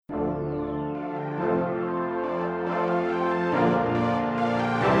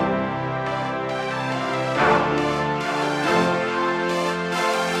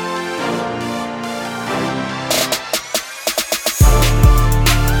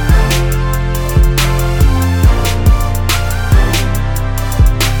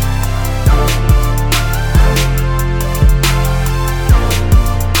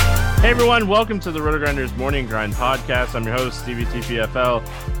everyone. Welcome to the RotoGrinders Morning Grind Podcast. I'm your host, Stevie TPFL.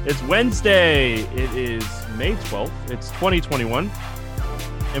 It's Wednesday. It is May 12th. It's 2021.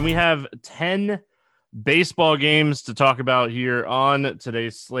 And we have 10 baseball games to talk about here on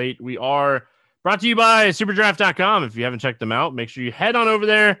today's slate. We are brought to you by superdraft.com. If you haven't checked them out, make sure you head on over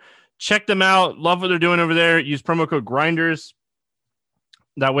there. Check them out. Love what they're doing over there. Use promo code GRINDERS.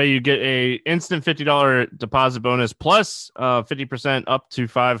 That way you get a instant $50 deposit bonus plus 50% up to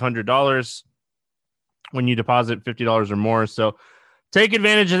 $500 when you deposit $50 or more. So take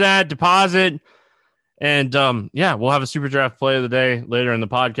advantage of that, deposit. And we'll have a super draft play of the day later in the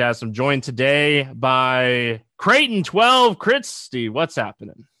podcast. I'm joined today by Creighton 12. Christy, what's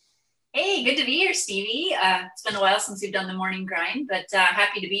happening? Hey, good to be here, Stevie. It's been a while since we've done the morning grind, but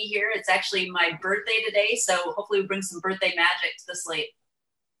happy to be here. It's actually my birthday today, so hopefully we bring some birthday magic to the slate.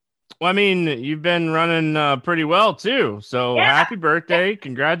 Well, I mean, you've been running pretty well, too. So Happy birthday.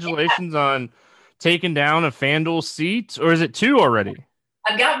 Congratulations on taking down a FanDuel seat. Or is it two already?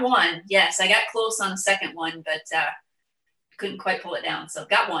 I've got one. Yes, I got close on the second one, but couldn't quite pull it down. So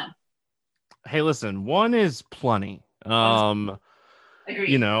got one. Hey, listen, one is plenty. Agreed.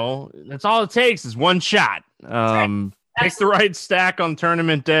 You know, that's all it takes is one shot. Right. Pick the right stack on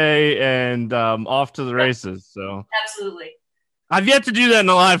tournament day and off to the races. So absolutely. I've yet to do that in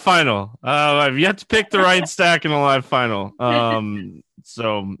a live final. I've yet to pick the right stack in a live final.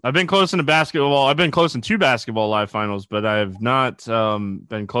 So I've been close in basketball. I've been close in 2 basketball live finals, but I have not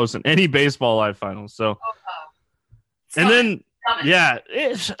been close in any baseball live finals. So, and then,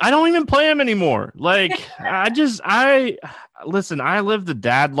 I don't even play them anymore. Like I live the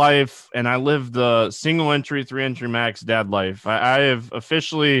dad life and I live the single entry, 3 entry max dad life. I have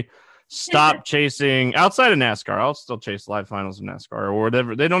officially stop chasing outside of NASCAR. I'll still chase live finals in NASCAR or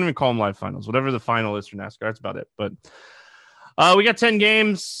whatever. They don't even call them live finals, whatever the final is for NASCAR. That's about it. But we got 10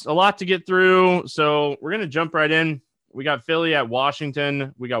 games, a lot to get through. So we're going to jump right in. We got Philly at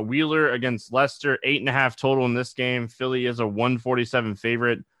Washington. We got Wheeler against Leicester, 8.5 total in this game. Philly is a 147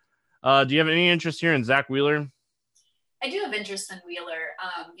 favorite. Do you have any interest here in Zach Wheeler? I do have interest in Wheeler.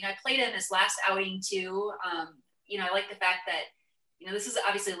 I played him his last outing too. I like the fact that, this is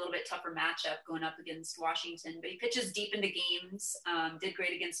obviously a little bit tougher matchup going up against Washington, but he pitches deep into games, did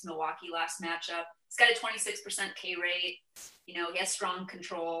great against Milwaukee last matchup. He's got a 26% K rate. He has strong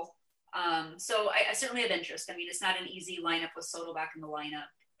control. So I certainly have interest. I mean, it's not an easy lineup with Soto back in the lineup,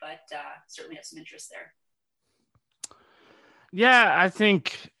 but certainly have some interest there. Yeah, I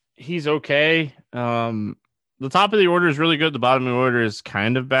think he's okay. The top of the order is really good. The bottom of the order is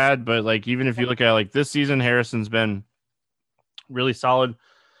kind of bad, but even if you look at this season, Harrison's been really solid.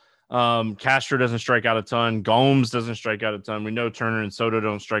 Castro doesn't strike out a ton. Gomes doesn't strike out a ton. We know Turner and Soto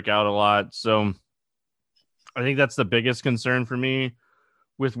don't strike out a lot. So I think that's the biggest concern for me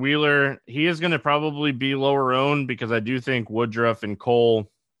with Wheeler. He is going to probably be lower owned because I do think Woodruff and Cole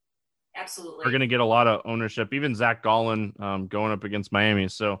absolutely are going to get a lot of ownership. Even Zach Gallen going up against Miami.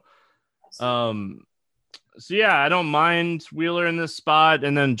 So, I don't mind Wheeler in this spot.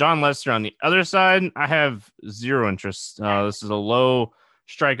 And then John Lester on the other side, I have zero interest. This is a low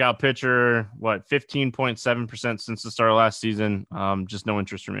strikeout pitcher, 15.7% since the start of last season. Just no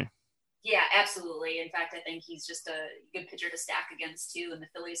interest for me. Yeah, absolutely. In fact, I think he's just a good pitcher to stack against too. And the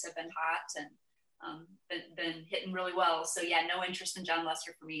Phillies have been hot and been hitting really well. So no interest in John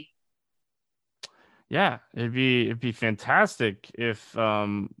Lester for me. Yeah, it'd be fantastic if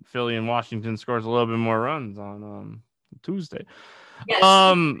Philly and Washington scores a little bit more runs on Tuesday.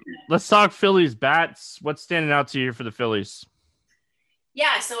 Yes. Let's talk Phillies bats. What's standing out to you for the Phillies?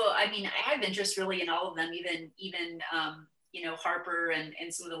 Yeah, so I have interest really in all of them, even Harper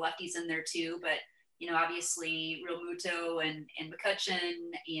and some of the lefties in there too. But obviously Real Muto and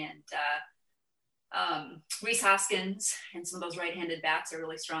McCutchen and Rhys Hoskins and some of those right-handed bats are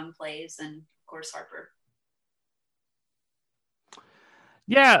really strong plays, and of course Harper.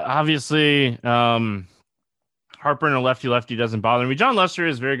 Yeah, obviously Harper and a lefty doesn't bother me. John Lester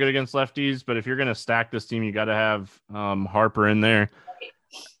is very good against lefties, but if you're going to stack this team, you got to have Harper in there.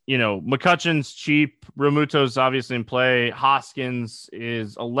 McCutchen's cheap. Real Muto's obviously in play. Hoskins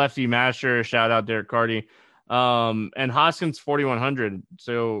is a lefty masher. Shout out Derek Carty. And Hoskins 4,100.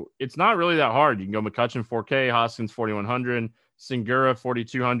 So it's not really that hard. You can go McCutchen 4K, Hoskins 4,100, Segura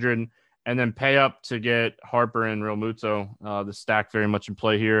 4,200, and then pay up to get Harper and Real Muto. The stack very much in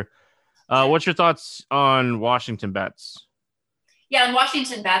play here. What's your thoughts on Washington bats? Yeah, in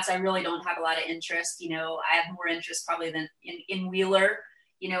Washington bats, I really don't have a lot of interest. I have more interest probably than in Wheeler.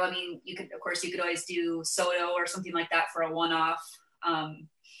 You could always do Soto or something like that for a one-off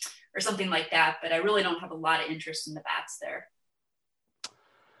or something like that. But I really don't have a lot of interest in the bats there.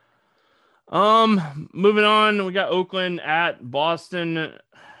 Moving on, we got Oakland at Boston.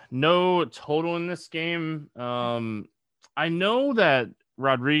 No total in this game. I know that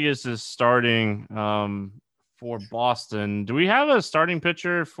Rodriguez is starting for Boston. Do we have a starting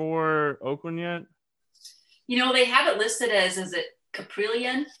pitcher for Oakland yet? They have it listed as, is it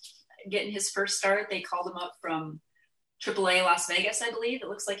Caprillion getting his first start? They called him up from AAA Las Vegas, I believe. It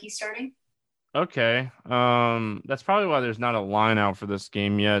looks like he's starting. Okay. That's probably why there's not a line out for this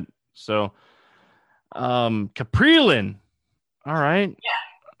game yet. So, Caprillion. All right.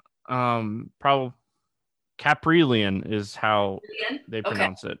 Probably Caprillion is how they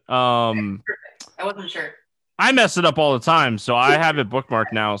pronounce it. Perfect. I wasn't sure. I mess it up all the time, so I have it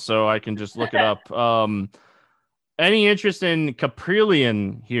bookmarked now, so I can just look it up. Any interest in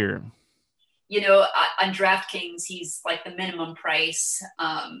Caprillion here? On DraftKings, he's like the minimum price.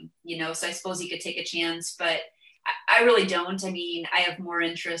 So I suppose you could take a chance, but I really don't. I mean, I have more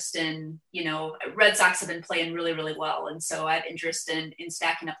interest in, Red Sox have been playing really, really well. And so I have interest in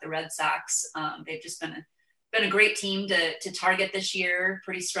stacking up the Red Sox. They've just been a great team to target this year,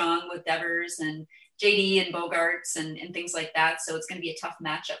 pretty strong with Devers and JD and Bogarts and things like that. So it's going to be a tough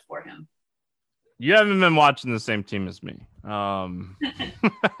matchup for him. You haven't been watching the same team as me.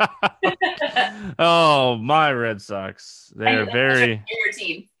 Oh, my Red Sox. They're very your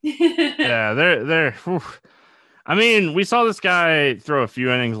team. Yeah, they're whew. I mean, we saw this guy throw a few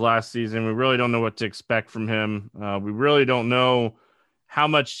innings last season. We really don't know what to expect from him. We really don't know how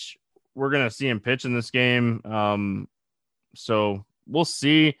much we're going to see him pitch in this game. So we'll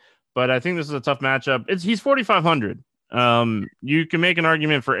see. But I think this is a tough matchup. He's 4,500. You can make an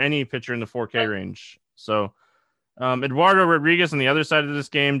argument for any pitcher in the 4K range. So Eduardo Rodriguez on the other side of this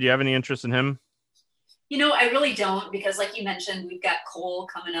game, do you have any interest in him? I really don't, because like you mentioned, we've got Cole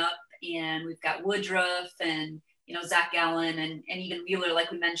coming up and we've got Woodruff and, Zach Gallen and even Wheeler,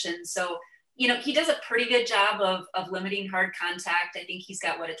 like we mentioned. So, he does a pretty good job of limiting hard contact. I think he's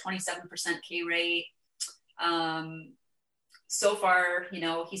got a 27% K rate. So far,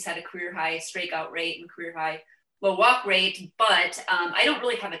 he's had a career high strikeout rate and career high low walk rate, but I don't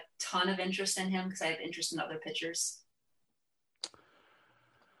really have a ton of interest in him because I have interest in other pitchers.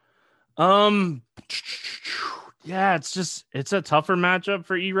 Yeah, it's a tougher matchup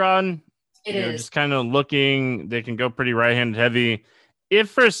for Erod. It is just kind of looking, they can go pretty right-handed heavy.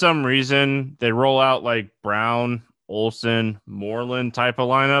 If for some reason they roll out like Brown, Olsen, Moreland type of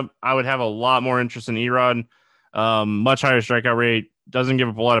lineup, I would have a lot more interest in Erod. Much higher strikeout rate, doesn't give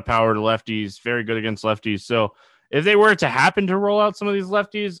up a lot of power to lefties, very good against lefties. So if they were to happen to roll out some of these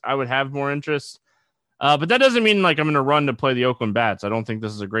lefties, I would have more interest. But that doesn't mean like I'm going to run to play the Oakland Bats. I don't think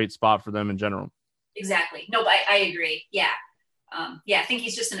this is a great spot for them in general. Exactly. No, but I agree. Yeah. I think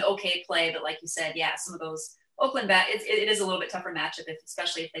he's just an okay play. But like you said, yeah, some of those Oakland bats, it is a little bit tougher matchup,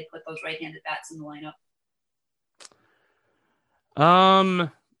 especially if they put those right-handed bats in the lineup.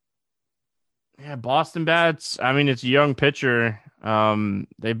 Yeah, Boston bats. I mean, it's a young pitcher.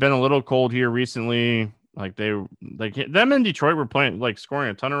 They've been a little cold here recently. Them in Detroit were playing, like scoring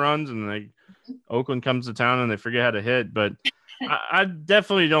a ton of runs, and Oakland comes to town and they forget how to hit. But I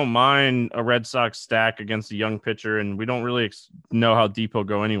definitely don't mind a Red Sox stack against a young pitcher, and we don't really know how deep he'll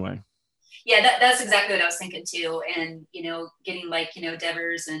go anyway. Yeah, that's exactly what I was thinking too. And getting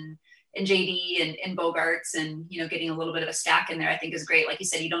Devers and JD and Bogarts and getting a little bit of a stack in there, I think is great. Like you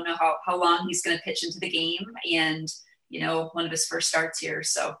said, you don't know how long he's going to pitch into the game, and one of his first starts here,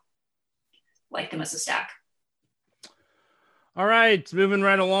 so like them as a stack. All right, moving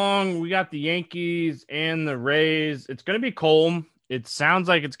right along, we got the Yankees and the Rays. It's going to be Cole. It sounds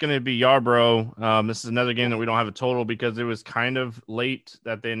like it's going to be Yarbrough. This is another game that we don't have a total because it was kind of late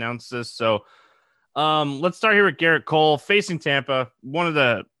that they announced this. So let's start here with Garrett Cole facing Tampa, one of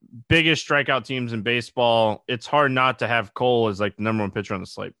the biggest strikeout teams in baseball. It's hard not to have Cole as like the number one pitcher on the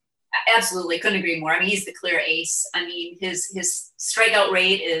slate. Absolutely. Couldn't agree more. I mean, he's the clear ace. I mean, his strikeout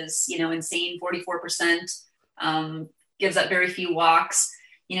rate is, insane, 44%. Gives up very few walks.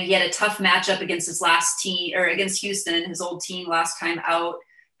 He had a tough matchup against his last team, or against Houston, his old team last time out.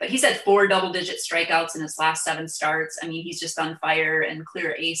 But he's had 4 double-digit strikeouts in his last 7 starts. I mean, he's just on fire and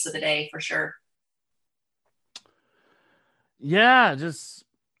clear ace of the day for sure. Yeah, just,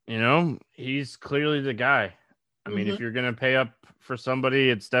 he's clearly the guy. I mean, if you're going to pay up for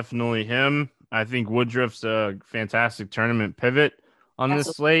somebody, it's definitely him. I think Woodruff's a fantastic tournament pivot on this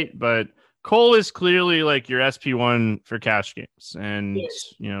slate, but Cole is clearly like your SP1 for cash games. And,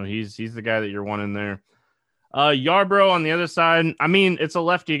 he's the guy that you're wanting there. Yarbrough on the other side, I mean, it's a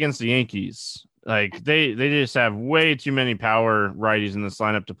lefty against the Yankees. Like they just have way too many power righties in this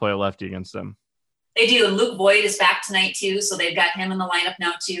lineup to play a lefty against them. They do. And Luke Voigt is back tonight too. So they've got him in the lineup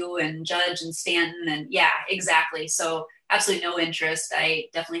now too, and Judge and Stanton. And yeah, exactly. So absolutely no interest. I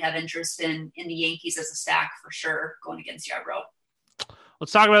definitely have interest in the Yankees as a stack for sure going against Yarbrough.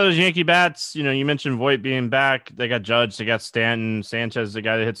 Let's talk about those Yankee bats. You mentioned Voit being back. They got Judge, they got Stanton, Sanchez, the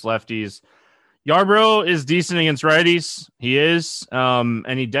guy that hits lefties. Yarbrough is decent against righties. He is.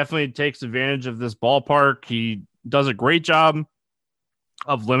 And he definitely takes advantage of this ballpark. He does a great job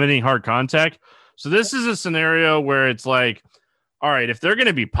of limiting hard contact. So this is a scenario where it's like, all right, if they're going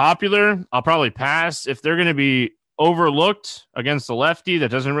to be popular, I'll probably pass. If they're going to be overlooked against the lefty that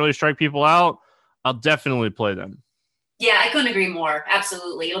doesn't really strike people out, I'll definitely play them. Yeah, I couldn't agree more.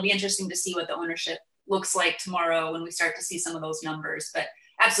 Absolutely. It'll be interesting to see what the ownership looks like tomorrow when we start to see some of those numbers. But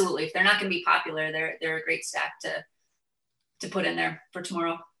absolutely, if they're not going to be popular, they're a great stack to put in there for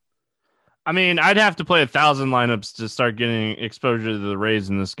tomorrow. I mean, I'd have to play 1,000 lineups to start getting exposure to the Rays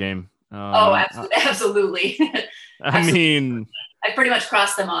in this game. Absolutely. I mean, I pretty much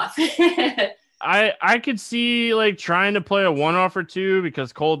crossed them off. I could see like trying to play a one-off or two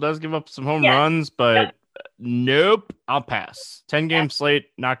because Cole does give up some home runs, but nope, I'll pass. 10-game slate,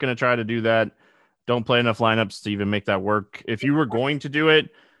 not going to try to do that. Don't play enough lineups to even make that work. If you were going to do it,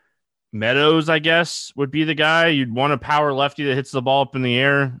 Meadows, I guess, would be the guy. You'd want a power lefty that hits the ball up in the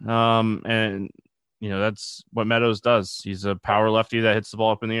air. And that's what Meadows does. He's a power lefty that hits the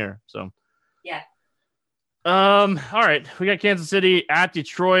ball up in the air. So, yeah. All right. We got Kansas City at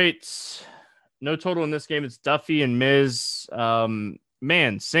Detroit. No total in this game. It's Duffy and Miz.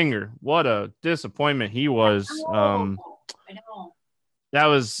 Man, Singer, what a disappointment he was. I know. That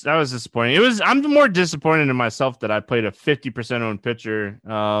was disappointing. I'm more disappointed in myself that I played a 50% owned pitcher.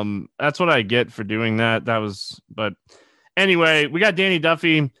 That's what I get for doing that. But anyway, we got Danny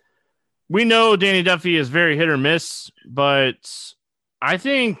Duffy. We know Danny Duffy is very hit or miss, but I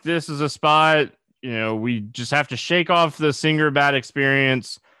think this is a spot, we just have to shake off the Singer bad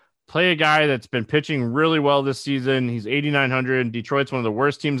experience, play a guy that's been pitching really well this season. He's 8,900. Detroit's one of the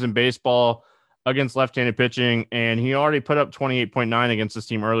worst teams in baseball against left-handed pitching, and he already put up 28.9 against this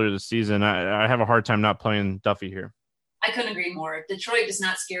team earlier this season. I have a hard time not playing Duffy here. I couldn't agree more. Detroit does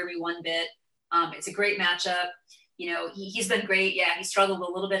not scare me one bit. It's a great matchup. He's been great. Yeah, he struggled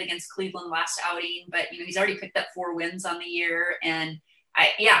a little bit against Cleveland last outing, but he's already picked up 4 wins on the year, and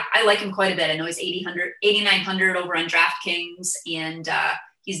I like him quite a bit. I know he's 8,900 over on DraftKings, and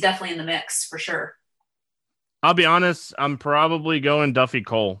he's definitely in the mix for sure. I'll be honest, I'm probably going Duffy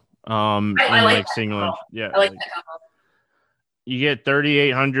Cole. I like England. Yeah, I like that combo. You get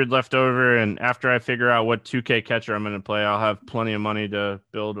 3,800 left over, and after I figure out what 2K catcher I'm going to play, I'll have plenty of money to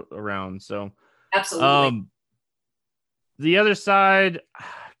build around. So absolutely. The other side,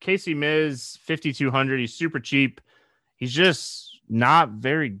 Casey Miz, 5,200. He's super cheap. He's just not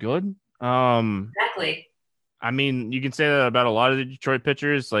very good. Exactly. I mean, you can say that about a lot of the Detroit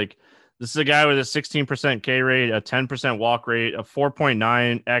pitchers. Like, this is a guy with a 16% K rate, a 10% walk rate, a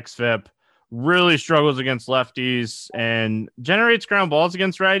 4.9 xFIP, really struggles against lefties and generates ground balls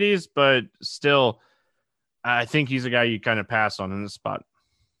against righties, but still, I think he's a guy you kind of pass on in this spot.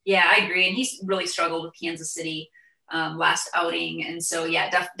 Yeah, I agree. And he's really struggled with Kansas City last outing. And so,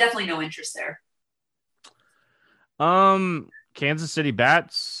 yeah, definitely no interest there. Kansas City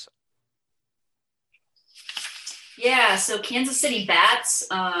bats. Yeah, so Kansas City bats.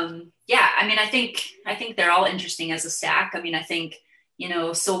 I mean, I think they're all interesting as a stack. I mean, I think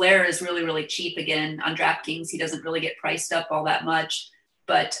Soler is really, really cheap again on DraftKings. He doesn't really get priced up all that much,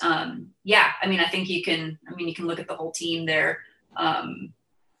 but I mean, I think you can look at the whole team there.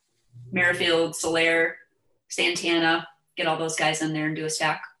 Merrifield, Soler, Santana, get all those guys in there and do a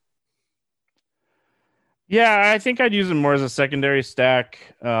stack. Yeah, I think I'd use them more as a secondary stack.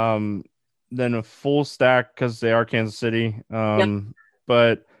 Than a full stack because they are Kansas City.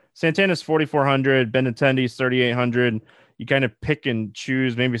 But Santana's 4,400, Benintendi's 3,800. You kind of pick and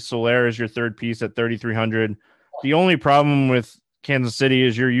choose. Maybe Soler is your third piece at 3,300. The only problem with Kansas City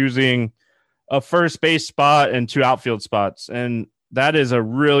is you're using a first base spot and 2 outfield spots, and that is a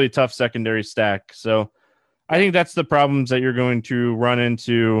really tough secondary stack. So I think that's the problems that you're going to run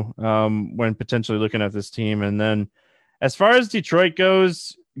into when potentially looking at this team. And then as far as Detroit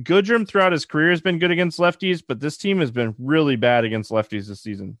goes, Goodrum throughout his career has been good against lefties, but this team has been really bad against lefties this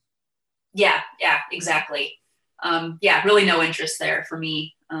season. Yeah, exactly. Really no interest there for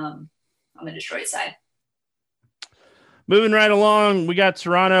me on the Detroit side. Moving right along, we got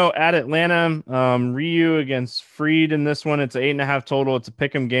Toronto at Atlanta. Ryu against Fried in this one. It's an 8.5 total. It's a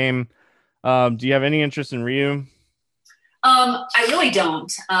pick'em game. Do you have any interest in Ryu? I really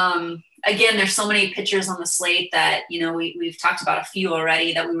don't. Again, there's so many pitchers on the slate that, we've talked about a few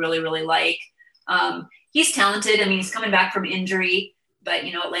already that we really, really like. He's talented. I mean, he's coming back from injury, but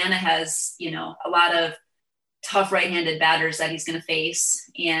Atlanta has a lot of tough right-handed batters that he's going to face,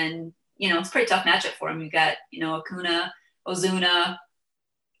 and it's a pretty tough matchup for him. You've got Acuna, Ozuna,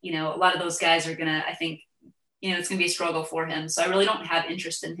 a lot of those guys are gonna. I think it's gonna be a struggle for him. So I really don't have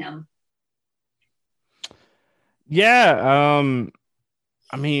interest in him. Yeah,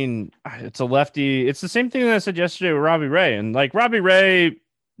 I mean, it's a lefty. It's the same thing that I said yesterday with Robbie Ray. And like Robbie Ray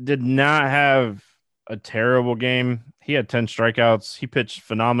did not have a terrible game. He had 10 strikeouts. He pitched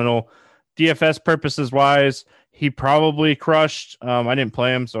phenomenal. DFS purposes wise, he probably crushed. I didn't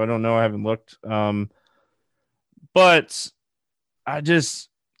play him, so I don't know. I haven't looked. But I just,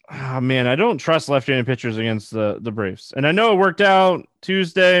 oh man, I don't trust left-handed pitchers against the Braves. And I know it worked out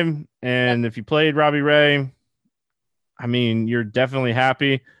Tuesday. And if you played Robbie Ray, I mean, you're definitely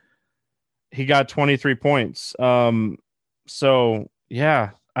happy. He got 23 points. So yeah,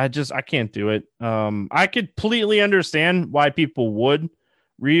 I can't do it. I completely understand why people would.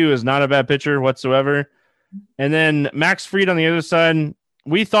 Ryu is not a bad pitcher whatsoever. And then Max Fried on the other side,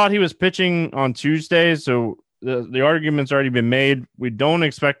 we thought he was pitching on Tuesday, so the argument's already been made. We don't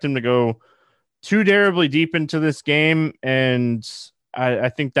expect him to go too terribly deep into this game, and I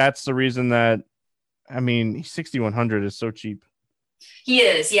think that's the reason that, I mean, 6,100 is so cheap. He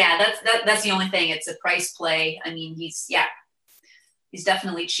is, yeah. That's the only thing. It's a price play. I mean, he's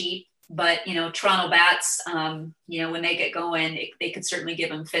definitely cheap. But Toronto bats, when they get going, they could certainly give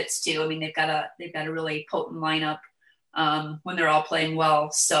him fits too. I mean, they've got a really potent lineup when they're all playing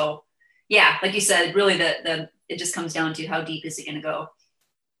well. So, yeah, like you said, really it just comes down to how deep is it going to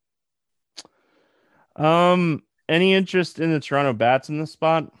go. Any interest in the Toronto bats in this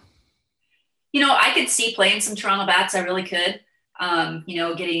spot? I could see playing some Toronto bats. I really could.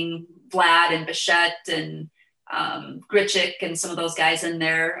 Getting Vlad and Bichette and Grichuk and some of those guys in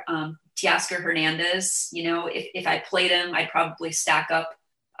there. Teoscar Hernandez, if I played him, I'd probably stack up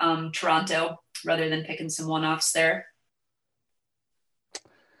Toronto rather than picking some one-offs there.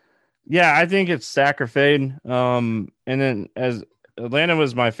 Yeah, I think it's stack or fade. And then as Atlanta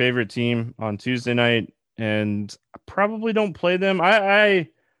was my favorite team on Tuesday night, and I probably don't play them. Man,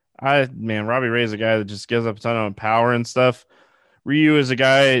 Robbie Ray is a guy that just gives up a ton of power and stuff. Ryu is a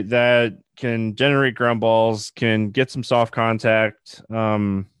guy that can generate ground balls, can get some soft contact.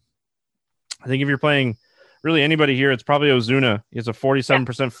 I think if you're playing really anybody here, it's probably Ozuna. He has a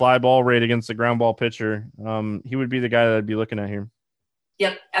 47% fly ball rate against the ground ball pitcher. He would be the guy that I'd be looking at here.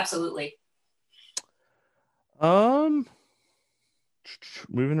 Yep, absolutely. Moving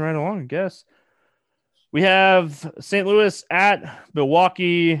right along, I guess. We have St. Louis at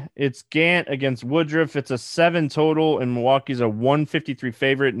Milwaukee. It's Gant against Woodruff. It's a 7 total, and Milwaukee's a 153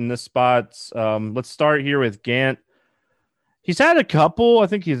 favorite in this spot. Let's start here with Gant. He's had a couple. I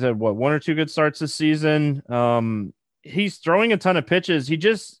think he's had, 1 or 2 good starts this season. He's throwing a ton of pitches. He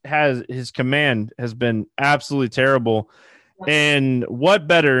just has, his command has been absolutely terrible. And what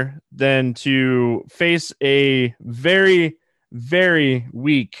better than to face a very, very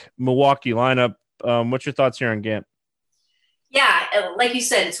weak Milwaukee lineup? What's your thoughts here on Gant? Yeah, like you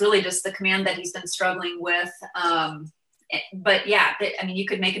said, it's really just the command that he's been struggling with. But yeah, I mean, you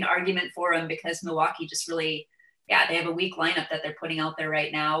could make an argument for him because Milwaukee just really, they have a weak lineup that they're putting out there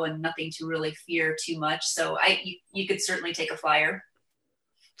right now and nothing to really fear too much. So you could certainly take a flyer.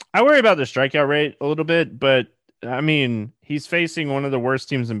 I worry about the strikeout rate a little bit, but I mean, he's facing one of the worst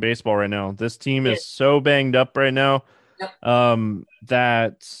teams in baseball right now. This team is so banged up right now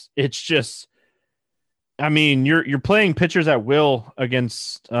that it's just, I mean, you're playing pitchers at will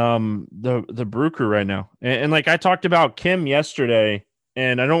against the Brew Crew right now. And like I talked about Kim yesterday,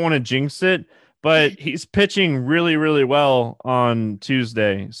 and I don't want to jinx it, but he's pitching really, really well on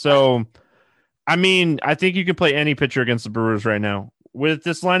Tuesday. So, I mean, I think you could play any pitcher against the Brewers right now. With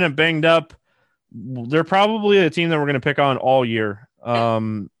this lineup banged up, they're probably a team that we're going to pick on all year.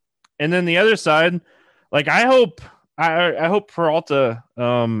 And then the other side, like I hope Peralta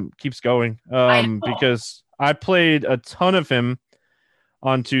keeps going because I played a ton of him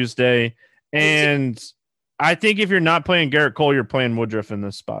on Tuesday. And I think if you're not playing Garrett Cole, you're playing Woodruff in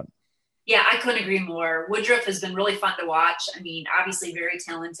this spot. Yeah, I couldn't agree more. Woodruff has been really fun to watch. I mean, obviously very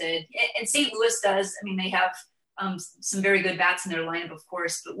talented. And St. Louis does. I mean, they have some very good bats in their lineup, of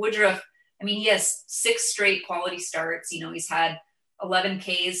course. But Woodruff, I mean, he has 6 straight quality starts. He's had 11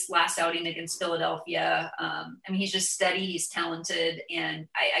 Ks last outing against Philadelphia. I mean, he's just steady. He's talented. And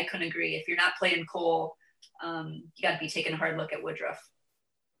I couldn't agree. If you're not playing Cole, you got to be taking a hard look at Woodruff.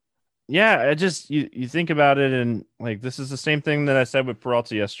 Yeah, I just you think about it, and like this is the same thing that I said with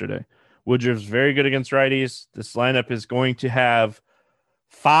Peralta yesterday. Woodruff's very good against righties. This lineup is going to have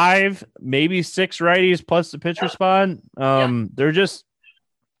 5, maybe 6 righties plus the pitcher Yep. spot. Yep.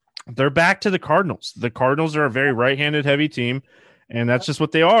 They're back to the Cardinals. The Cardinals are a very right-handed heavy team, and that's Yep. just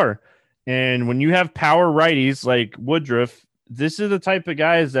what they are. And when you have power righties like Woodruff, this is the type of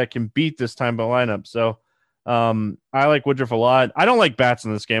guys that can beat this type of lineup. So I like Woodruff a lot. I don't like bats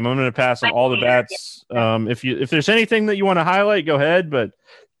in this game. I'm going to pass on all the bats. Yeah. If there's anything that you want to highlight, go ahead. But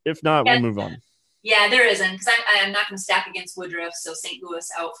if not, Yeah. we'll move on. Yeah, there isn't, because I'm not going to stack against Woodruff, so St. Louis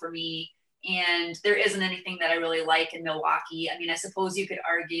out for me. And there isn't anything that I really like in Milwaukee. I mean, I suppose you could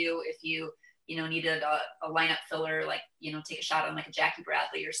argue if you needed a lineup filler, like, take a shot on like a Jackie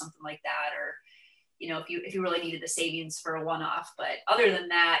Bradley or something like that, or, if you really needed the savings for a one-off. But other than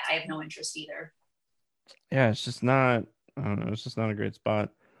that, I have no interest either. Yeah, it's just not. I don't know. It's just not a great spot.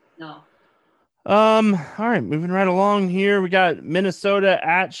 No. All right, moving right along here. We got Minnesota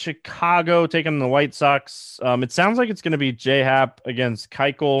at Chicago taking the White Sox. It sounds like it's going to be J-Happ against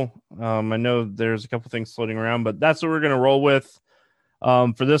Keuchel. I know there's a couple things floating around, but that's what we're going to roll with.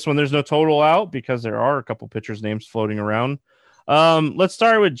 For this one, there's no total out because there are a couple pitchers' names floating around. Let's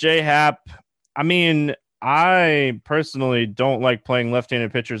start with J-Happ. I mean, I personally don't like playing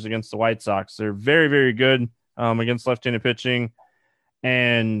left-handed pitchers against the White Sox. They're very, very good against left-handed pitching,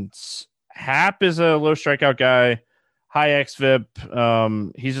 and Happ is a low strikeout guy, high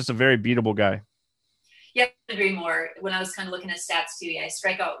xFIP. He's just a very beatable guy. Yeah, I agree more. When I was kind of looking at stats too, yeah,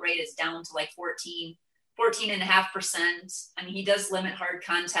 strikeout rate is down to like 14.5%. I mean, he does limit hard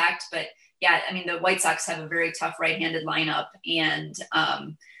contact, but yeah, I mean, the White Sox have a very tough right-handed lineup, and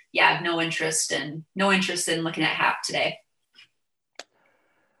yeah, I have no interest in looking at Happ today.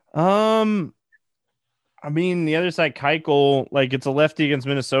 I mean, the other side, Keuchel, like it's a lefty against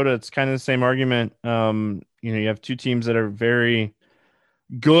Minnesota. It's kind of the same argument. You have two teams that are very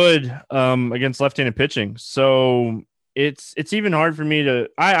good against left-handed pitching. So it's even hard for me to.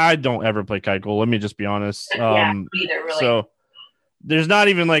 I don't ever play Keuchel. Let me just be honest. Yeah, neither really. So there's not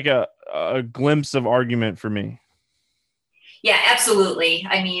even like a glimpse of argument for me. Yeah, absolutely.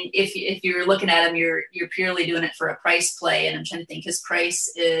 I mean, if you're looking at him, you're purely doing it for a price play. And I'm trying to think, his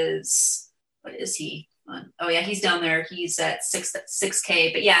price is, what is he? Oh yeah, he's down there. He's at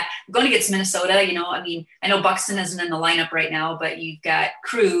 6K. But yeah, going against Minnesota, I mean, I know Buxton isn't in the lineup right now, but you've got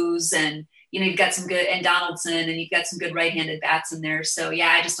Cruz and you've got some good, and Donaldson, and you've got some good right-handed bats in there. So yeah,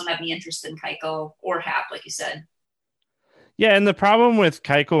 I just don't have any interest in Keuchel or Happ, like you said. Yeah, and the problem with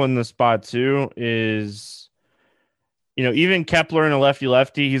Keuchel in the spot too is, even Kepler and a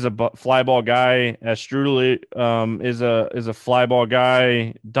lefty, he's a fly ball guy. Strudel is a fly ball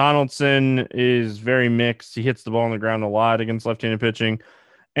guy. Donaldson is very mixed. He hits the ball on the ground a lot against left-handed pitching.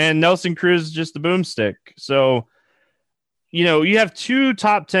 And Nelson Cruz is just the boomstick. So, you have two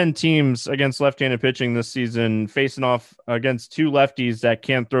top 10 teams against left-handed pitching this season facing off against two lefties that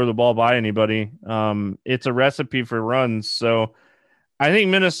can't throw the ball by anybody. It's a recipe for runs. So I think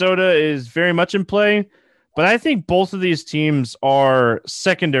Minnesota is very much in play. But I think both of these teams are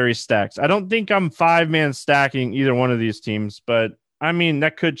secondary stacks. I don't think I'm 5-man stacking either one of these teams, but I mean,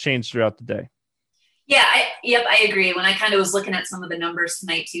 that could change throughout the day. Yeah, I agree. When I kind of was looking at some of the numbers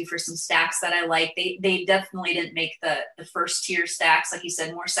tonight too for some stacks that I like, they definitely didn't make the first tier stacks, like you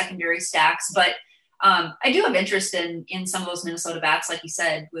said, more secondary stacks. But I do have interest in some of those Minnesota bats, like you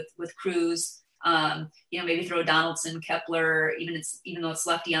said, with Cruz. Maybe throw Donaldson, Kepler, even though it's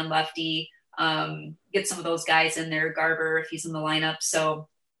lefty on lefty. Get some of those guys in there, Garber if he's in the lineup. So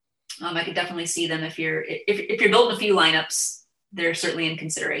I could definitely see them if you're building a few lineups, they're certainly in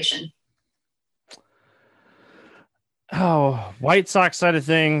consideration. Oh, White Sox side of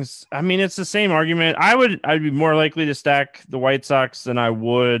things. I mean, it's the same argument. I'd be more likely to stack the White Sox than I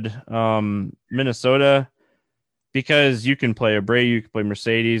would Minnesota, because you can play Abreu, you can play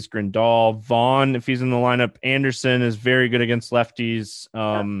Mercedes, Grandal, Vaughn if he's in the lineup. Anderson is very good against lefties.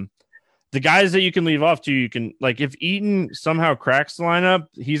 The guys that you can leave off to, you can, like, if Eaton somehow cracks the lineup,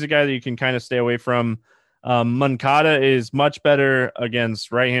 he's a guy that you can kind of stay away from. Moncada is much better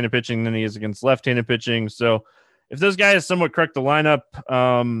against right-handed pitching than he is against left-handed pitching. So if those guys somewhat correct the lineup,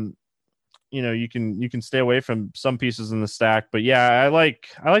 you can stay away from some pieces in the stack. But yeah, I like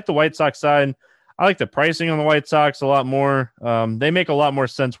the White Sox side. I like the pricing on the White Sox a lot more. They make a lot more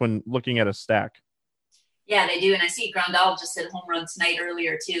sense when looking at a stack. Yeah, they do. And I see Grandal just hit a home run tonight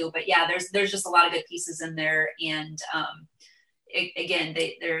earlier too. But yeah, there's just a lot of good pieces in there. And again,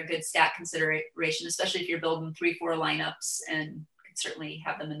 they're a good stat consideration, especially if you're building 3-4 lineups, and could certainly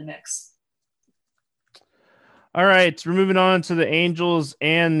have them in the mix. All right, we're moving on to the Angels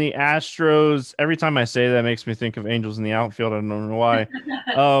and the Astros. Every time I say that, it makes me think of Angels in the outfield. I don't know why.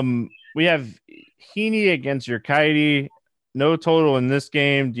 We have Heaney against Urquidy. no total in this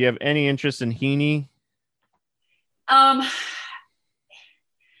game. Do you have any interest in Heaney? Um,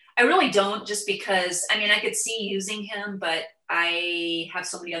 I really don't, just because I mean I could see using him, but I have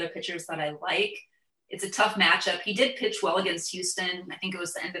so many other pitchers that I like. It's a tough matchup. He did pitch well against Houston. I think it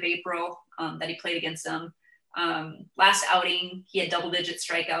was the end of April that he played against them. Last outing, he had double-digit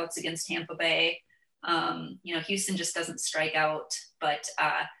strikeouts against Tampa Bay. Houston just doesn't strike out, but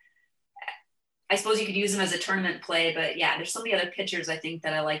I suppose you could use him as a tournament play. But yeah, there's so many other pitchers I think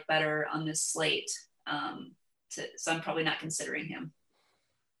that I like better on this slate. So I'm probably not considering him.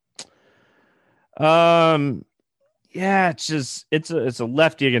 Yeah, it's a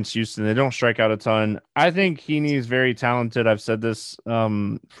lefty against Houston. They don't strike out a ton. I think Heaney is very talented. I've said this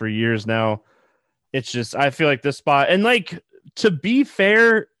for years now. It's just I feel like this spot, and like, to be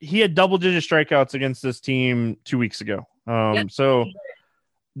fair, he had double-digit strikeouts against this team 2 weeks ago. Yep. So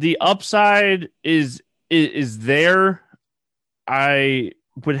the upside is there. I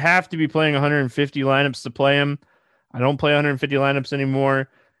would have to be playing 150 lineups to play him. I don't play 150 lineups anymore.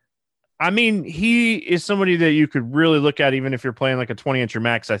 I mean, he is somebody that you could really look at, even if you're playing like a 20-incher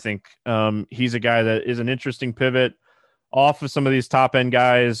max. I think he's a guy that is an interesting pivot off of some of these top end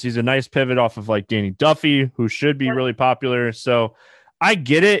guys. He's a nice pivot off of like Danny Duffy, who should be really popular. So I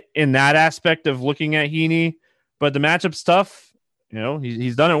get it in that aspect of looking at Heaney, but the matchup's tough.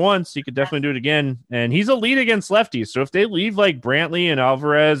 He's done it once. He could definitely do it again. And he's elite against lefties. So if they leave like Brantley and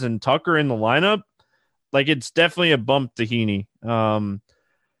Alvarez and Tucker in the lineup, like, it's definitely a bump to Heaney.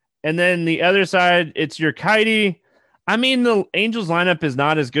 And then the other side, it's your Kitey. I mean, the Angels lineup is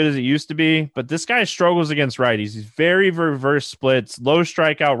not as good as it used to be, but this guy struggles against righties. He's very reverse splits, low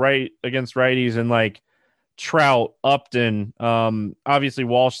strikeout right against righties, and like Trout, Upton. Obviously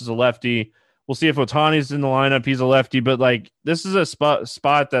Walsh is a lefty. We'll see if Ohtani's in the lineup. He's a lefty, but like, this is a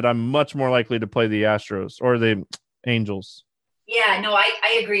spot that I'm much more likely to play the Astros or the Angels. Yeah, no,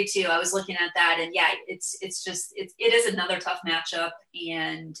 I agree too. I was looking at that, and yeah, it is another tough matchup,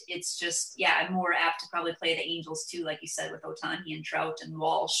 and it's just, yeah, I'm more apt to probably play the Angels too, like you said, with Ohtani and Trout and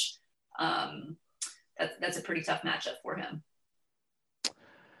Walsh. That's a pretty tough matchup for him.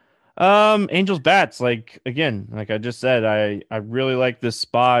 Angels bats, like, again, like I just said, I really like this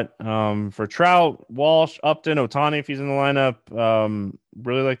spot for Trout, Walsh, Upton, Ohtani if he's in the lineup.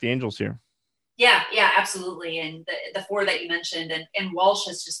 Really like the Angels here. Yeah, absolutely. And the four that you mentioned, and Walsh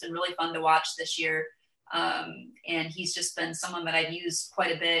has just been really fun to watch this year. And he's just been someone that I've used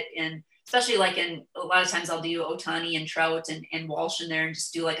quite a bit. And especially like in a lot of times I'll do Ohtani and Trout and Walsh in there and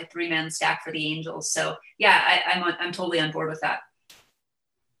just do like a 3-man stack for the Angels. So yeah, I'm totally on board with that.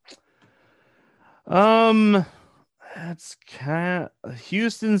 That's kind of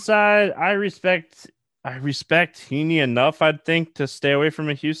Houston side. I respect Heaney enough, I'd think, to stay away from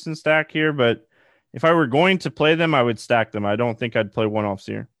a Houston stack here, but if I were going to play them, I would stack them. I don't think I'd play one-offs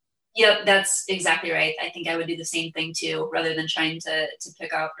here. Yep, that's exactly right. I think I would do the same thing too, rather than trying to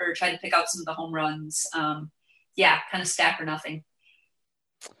pick out or try to pick out some of the home runs. Yeah, kind of stack or nothing.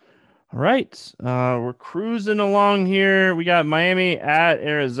 All right. We're cruising along here. We got Miami at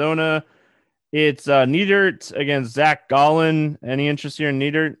Arizona. It's Neidert against Zach Gallen. Any interest here in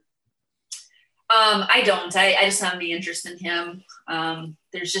Neidert? I don't. I just have any interest in him.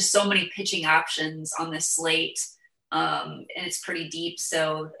 There's just so many pitching options on this slate, and it's pretty deep.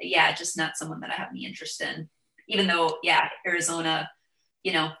 So yeah, just not someone that I have any interest in. Even though, yeah, Arizona,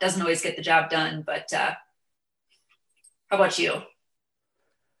 doesn't always get the job done. But how about you?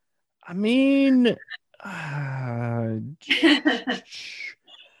 I mean, I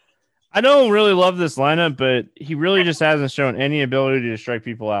don't really love this lineup, but he really just hasn't shown any ability to strike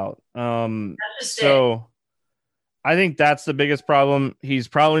people out. So I think that's the biggest problem. He's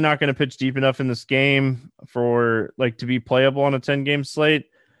probably not going to pitch deep enough in this game for like to be playable on a 10-game slate.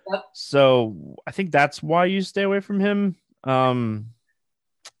 Yep. So I think that's why you stay away from him. And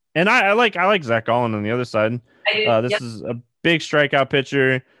I like Zach Gallen on the other side. This is a big strikeout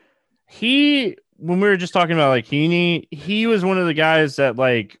pitcher. When we were just talking about like Heaney, he was one of the guys that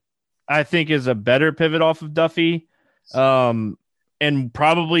like I think is a better pivot off of Duffy, and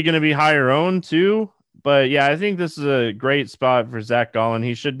probably going to be higher owned too. But yeah, I think this is a great spot for Zach Gallen.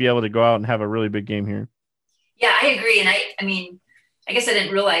 He should be able to go out and have a really big game here. Yeah, I agree. And I mean, I guess I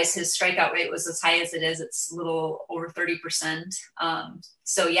didn't realize his strikeout rate was as high as it is. It's a little over 30%.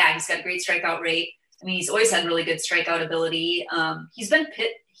 So yeah, he's got a great strikeout rate. I mean, he's always had really good strikeout ability. He's been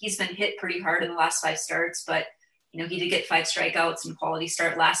hit pretty hard in the last 5 starts, but he did get 5 strikeouts and quality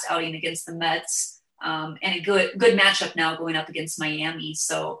start last outing against the Mets, and a good matchup now going up against Miami.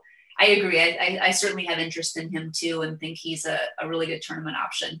 So I agree. I certainly have interest in him too, and think he's a really good tournament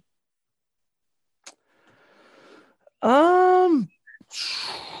option. Um,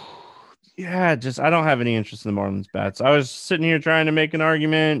 yeah, just I don't have any interest in the Marlins bats. I was sitting here trying to make an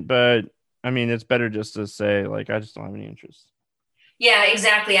argument, but I mean, it's better just to say like I just don't have any interest. Yeah,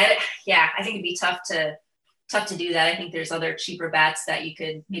 exactly. Yeah, I think it'd be tough to do that. I think there's other cheaper bats that you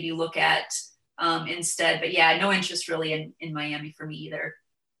could maybe look at instead. But yeah, no interest really in Miami for me either.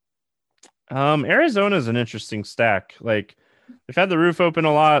 Arizona is an interesting stack. Like they've had the roof open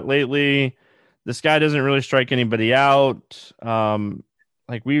a lot lately. This guy doesn't really strike anybody out.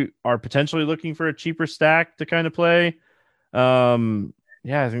 Like we are potentially looking for a cheaper stack to kind of play. Um,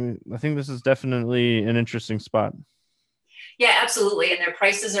 yeah, I think this is definitely an interesting spot. Yeah, absolutely. And their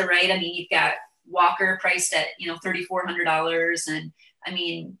prices are right. I mean, you've got Walker priced at $3,400, and I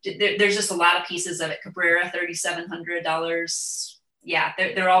mean, there's just a lot of pieces of it. Cabrera $3,700. Yeah,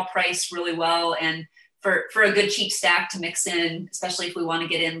 they're all priced really well, and for a good cheap stack to mix in, especially if we want to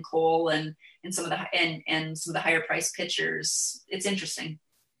get in Cole and some of the and some of the higher price pitchers, it's interesting.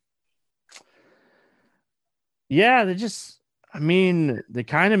 Yeah, I mean, they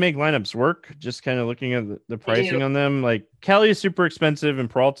kind of make lineups work. Just kind of looking at the They do. pricing on them. Like Kelly is super expensive and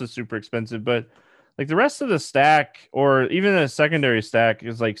Peralta is super expensive, but like the rest of the stack or even the secondary stack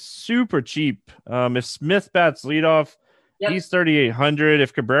is like super cheap. If Smith bats leadoff, Yep. he's 3,800.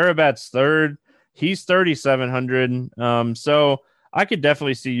 If Cabrera bats third, he's 3,700. So I could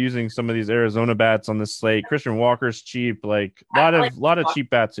definitely see using some of these Arizona bats on this slate. Christian Walker's cheap. Like a lot I like. of cheap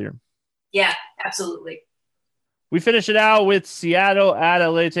bats here. Yeah, absolutely. We finish it out with Seattle at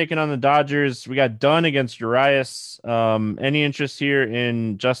LA taking on the Dodgers. We got Dunn against Urias. Any interest here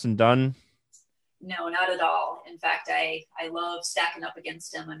in Justin Dunn? No, not at all. In fact, I love stacking up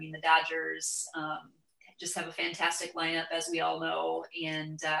against him. I mean, the Dodgers just have a fantastic lineup, as we all know,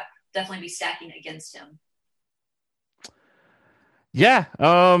 and definitely be stacking against him. Yeah,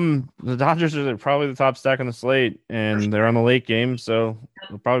 the Dodgers are probably the top stack on the slate, For and they're sure. on the late game, so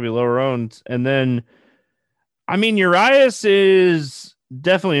they'll probably be lower owned. And then, I mean, Urias is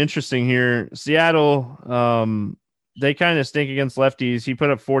definitely interesting here. Seattle, they kind of stink against lefties. He put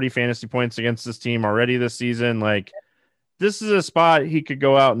up 40 fantasy points against this team already this season. Like, this is a spot he could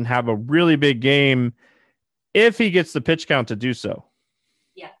go out and have a really big game if he gets the pitch count to do so.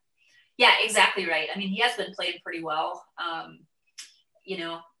 Yeah, yeah, exactly right. I mean, he has been playing pretty well. You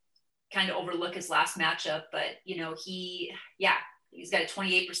know, kind of overlook his last matchup, but yeah, he's got a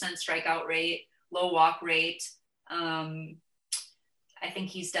 28% strikeout rate, low walk rate. Um, I think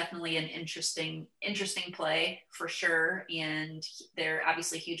he's definitely an interesting play for sure, and they're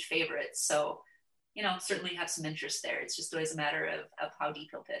obviously huge favorites. So, certainly have some interest there. It's just always a matter of how deep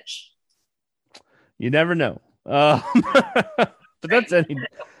he'll pitch. You never know. But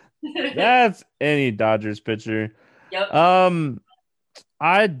Right. that's any Dodgers pitcher. Yep. Um,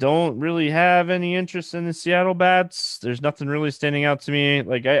 I don't really have any interest in the Seattle bats. There's nothing really standing out to me.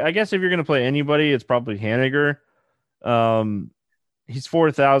 Like I guess if you're gonna play anybody, it's probably Haniger. Um, he's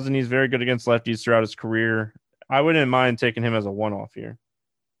 4,000. He's very good against lefties throughout his career. I wouldn't mind taking him as a one-off here.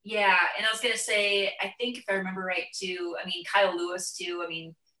 Yeah, and I was gonna say, I think if I remember right too, I mean Kyle Lewis too. I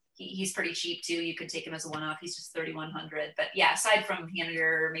mean, he's pretty cheap too. You could take him as a one-off. He's just 3,100. But yeah, aside from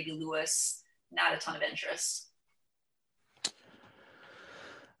Haniger, maybe Lewis, not a ton of interest.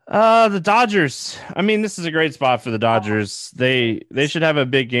 The Dodgers. I mean, this is a great spot for the Dodgers. They should have a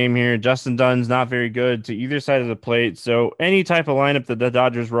big game here. Justin Dunn's not very good to either side of the plate, so any type of lineup that the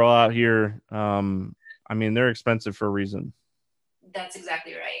Dodgers roll out here, I mean, they're expensive for a reason. That's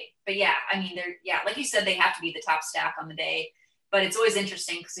exactly right. But yeah, I mean, like you said, they have to be the top stack on the day. But it's always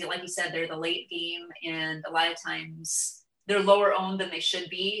interesting because, like you said, they're the late game, and a lot of times they're lower owned than they should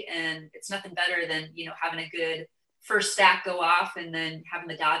be. And it's nothing better than having a good first stack go off, and then having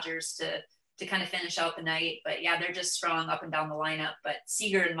the Dodgers to kind of finish out the night. But yeah, they're just strong up and down the lineup. But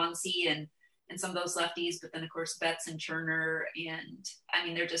Seager and Muncy and some of those lefties, but then of course Betts and Turner, and I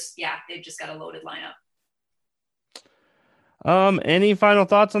mean they've just got a loaded lineup. Any final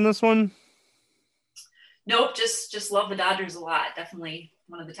thoughts on this one? Nope, just love the Dodgers a lot. Definitely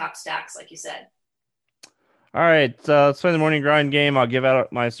one of the top stacks, like you said. All right, let's play the morning grind game. I'll give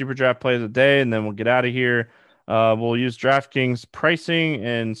out my super draft play of the day, and then we'll get out of here. We'll use DraftKings pricing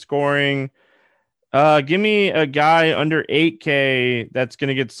and scoring. Give me a guy under 8K that's going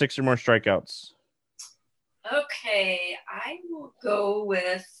to get six or more strikeouts. Okay, I will go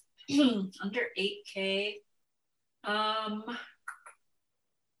with under 8K. Um,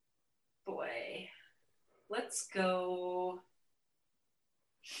 boy, let's go.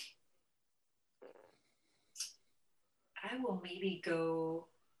 I will maybe go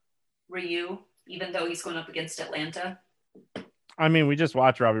Ryu, even though he's going up against Atlanta. I mean, we just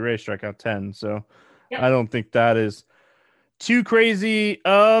watched Robbie Ray strike out 10, so Yep. I don't think that is. too crazy.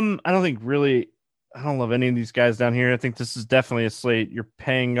 I don't think really. I don't love any of these guys down here. I think this is definitely a slate. You're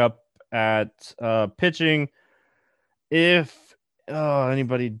paying up at pitching. If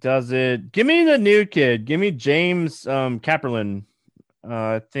anybody does it, give me the new kid. Give me James Kapperlin.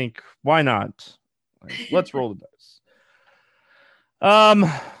 I think why not? Let's roll the dice.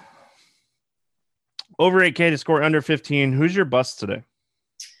 Over 8K to score under 15. Who's your bust today?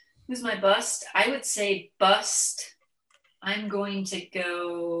 Who's my bust? I would say bust. I'm going to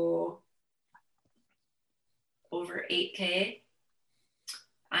go over 8K.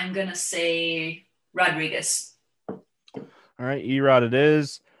 I'm going to say Rodriguez. All right, Erod it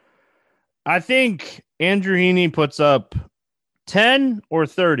is. I think Andrew Heaney puts up 10 or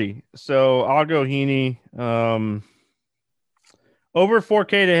 30. So I'll go Heaney. Over 4K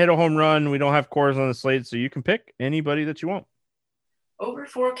to hit a home run. We don't have cores on the slate, so you can pick anybody that you want. Over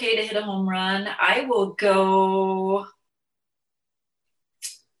 4K to hit a home run. I will go.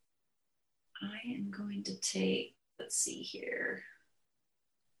 I am going to take, let's see here.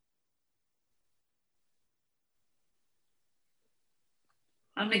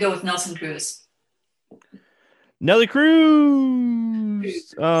 I'm going to go with Nelson Cruz. Nelly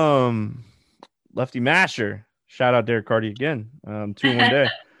Cruz. Lefty masher. Shout out Derek Carty again. 2 in 1 day.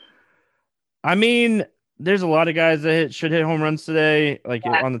 I mean, there's a lot of guys that should hit home runs today, like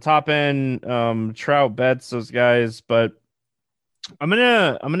on the top end. Trout, Betts, those guys. But I'm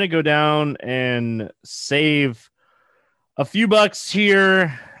gonna go down and save a few bucks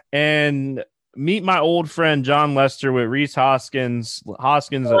here and meet my old friend John Lester with Reese Hoskins.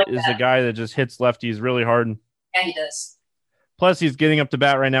 Hoskins is a guy that just hits lefties really hard. Yeah, he does. Plus, he's getting up to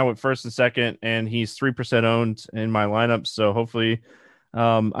bat right now with first and second, and he's 3% owned in my lineup. So hopefully,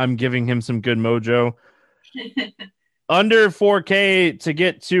 I'm giving him some good mojo. Under 4K to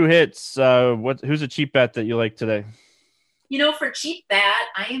get 2 hits. Who's a cheap bet that you like today? You know, for cheap bet,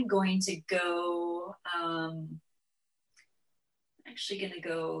 I am going to go. Actually, going to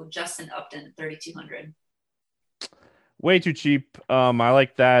go Justin Upton at 3,200. Way too cheap. I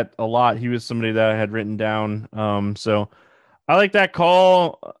like that a lot. He was somebody that I had written down. So I like that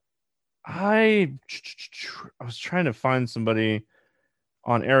call. I was trying to find somebody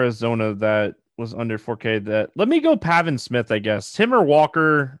on Arizona that was under 4K. That let me go Pavin Smith, I guess. Him or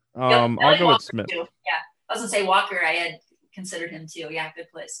Walker. I'll go Walker with Smith. too. Yeah, I was gonna say Walker. I had considered him too. Yeah, good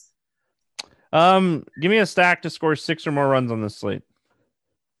place. Give me a stack to score 6 or more runs on this slate.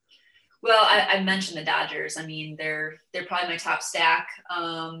 Well, I mentioned the Dodgers. I mean, they're probably my top stack.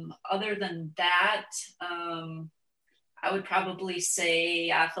 Other than that, I would probably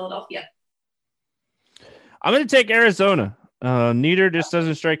say Philadelphia. I'm going to take Arizona. Neither just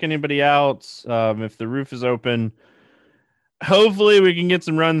doesn't strike anybody out. If the roof is open, hopefully we can get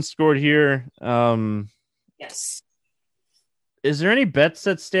some runs scored here. Yes. Is there any bets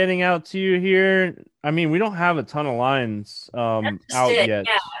that's standing out to you here? I mean, we don't have a ton of lines out yet.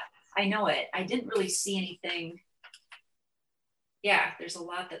 Yeah, I know it. I didn't really see anything. Yeah, there's a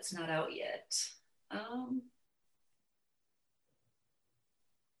lot that's not out yet.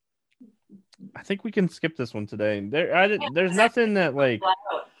 I think we can skip this one today. There's nothing that like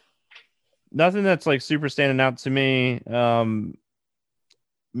nothing that's like super standing out to me. I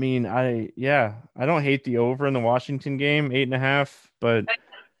don't hate the over in the Washington game, 8.5, but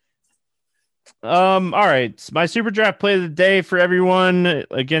all right. My super draft play of the day for everyone.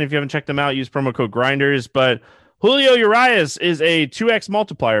 Again, if you haven't checked them out, use promo code Grinders. But Julio Urias is a 2x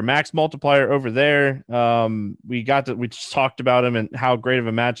multiplier, max multiplier over there. We just talked about him and how great of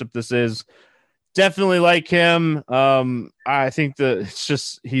a matchup this is. Definitely like him. I think that it's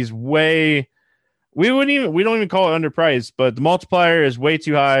just he's way. We don't even call it underpriced, but the multiplier is way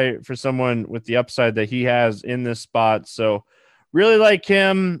too high for someone with the upside that he has in this spot. So really like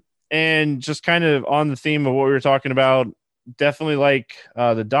him, and just kind of on the theme of what we were talking about, definitely like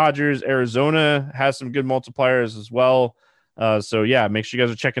the Dodgers. Arizona has some good multipliers as well. So yeah, make sure you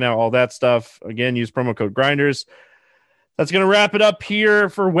guys are checking out all that stuff. Again, use promo code Grinders. That's going to wrap it up here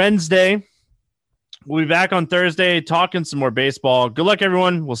for Wednesday. We'll be back on Thursday talking some more baseball. Good luck,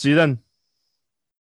 everyone. We'll see you then.